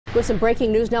With some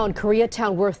breaking news now in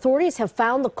Koreatown, where authorities have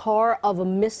found the car of a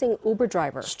missing Uber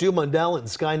driver. Stu Mundel and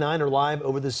Sky 9 are live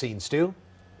over the scene. Stu?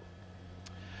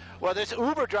 Well, this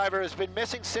Uber driver has been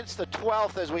missing since the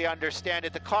 12th, as we understand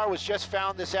it. The car was just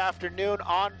found this afternoon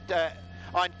on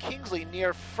Kingsley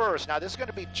near First. Now, this is going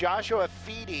to be Joshua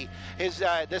Feedy.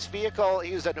 This vehicle,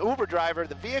 he's an Uber driver.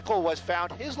 The vehicle was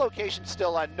found. His location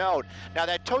still unknown. Now,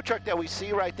 that tow truck that we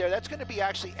see right there, that's going to be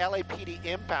actually LAPD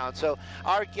impound. So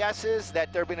our guess is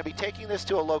that they're going to be taking this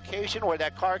to a location where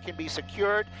that car can be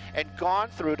secured and gone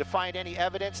through to find any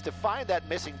evidence to find that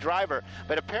missing driver.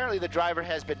 But apparently the driver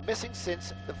has been missing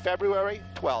since February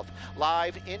 12th.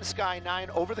 Live in Sky 9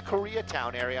 over the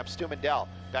Koreatown area, I'm Stu Mundel.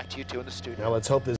 Back to you two in the studio. Now let's hope this